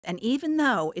And even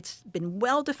though it's been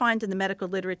well defined in the medical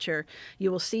literature,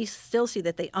 you will still see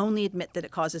that they only admit that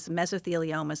it causes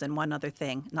mesotheliomas and one other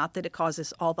thing, not that it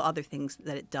causes all the other things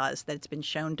that it does, that it's been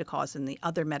shown to cause in the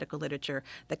other medical literature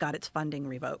that got its funding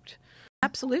revoked.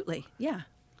 Absolutely, yeah. We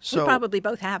So, probably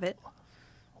both have it.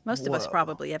 Most of us whoa.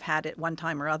 probably have had it one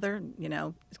time or other,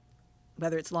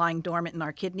 whether it's lying dormant in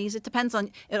our kidneys. It depends on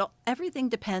everything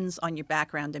depends on your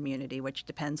background immunity, which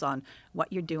depends on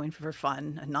what you're doing for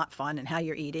fun and not fun, and how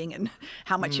you're eating and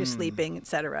how much you're sleeping, et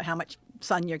cetera, how much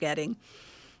sun you're getting.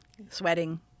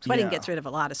 Sweating Yeah. gets rid of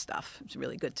a lot of stuff. It's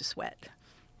really good to sweat.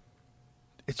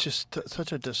 It's just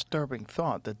such a disturbing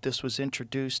thought that this was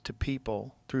introduced to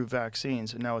people through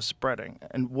vaccines and now is spreading.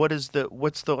 And what's the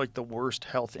worst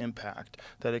health impact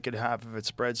that it could have if it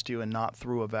spreads to you and not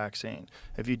through a vaccine?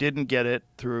 If you didn't get it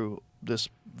through this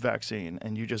vaccine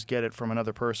and you just get it from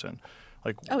another person,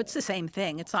 like, Oh, it's the same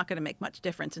thing. It's not going to make much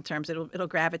difference in terms it'll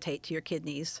gravitate to your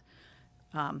kidneys.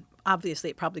 Obviously,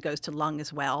 it probably goes to lung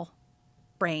as well.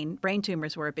 Brain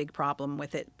tumors were a big problem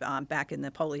with it back in the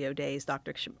polio days.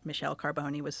 Dr. Michelle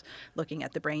Carboni was looking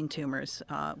at the brain tumors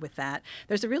with that.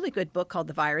 There's a really good book called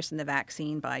The Virus and the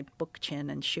Vaccine by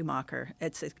Bookchin and Schumacher.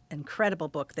 It's an incredible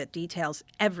book that details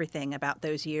everything about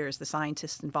those years, the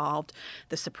scientists involved,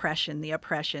 the suppression, the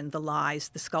oppression, the lies,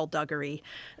 the skullduggery.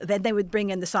 Then they would bring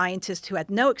in the scientist who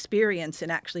had no experience in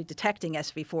actually detecting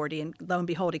SV40, and lo and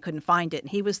behold, he couldn't find it.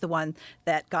 And he was the one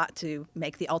that got to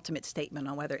make the ultimate statement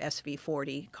on whether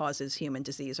SV40 causes human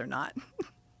disease or not.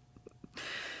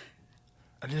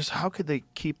 just how could they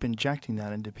keep injecting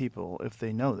that into people if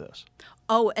they know this?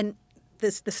 Oh, and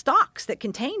the stocks that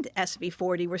contained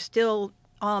SV40 were still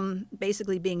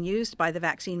basically being used by the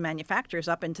vaccine manufacturers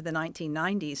up into the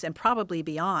 1990s and probably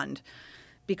beyond,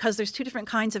 because there's two different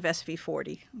kinds of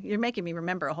SV40. You're making me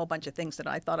remember a whole bunch of things that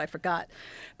I thought I forgot.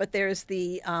 But there's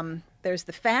the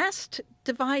fast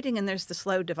dividing and there's the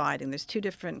slow dividing. There's two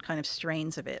different kind of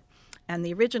strains of it. And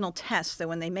the original test, so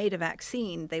when they made a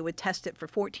vaccine, they would test it for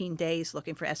 14 days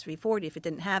looking for SV40. If it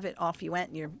didn't have it, off you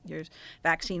went, and your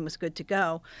vaccine was good to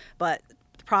go. But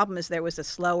the problem is there was a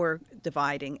slower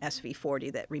dividing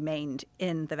SV40 that remained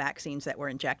in the vaccines that were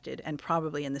injected, and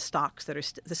probably in the stocks that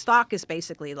are the stock is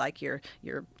basically like your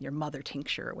mother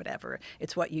tincture or whatever.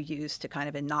 It's what you use to kind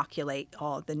of inoculate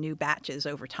all the new batches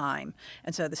over time.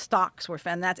 And so the stocks were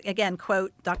found. That's again,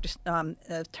 quote Dr.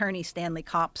 Attorney Stanley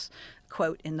Kopp's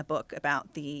quote in the book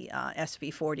about the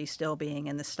SV40 still being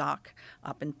in the stock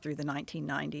up and through the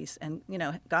 1990s. And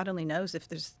God only knows if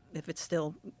they're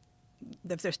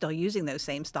still using those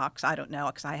same stocks. I don't know,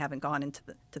 because I haven't gone into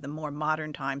the more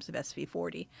modern times of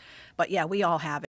SV40. But yeah, we all have it.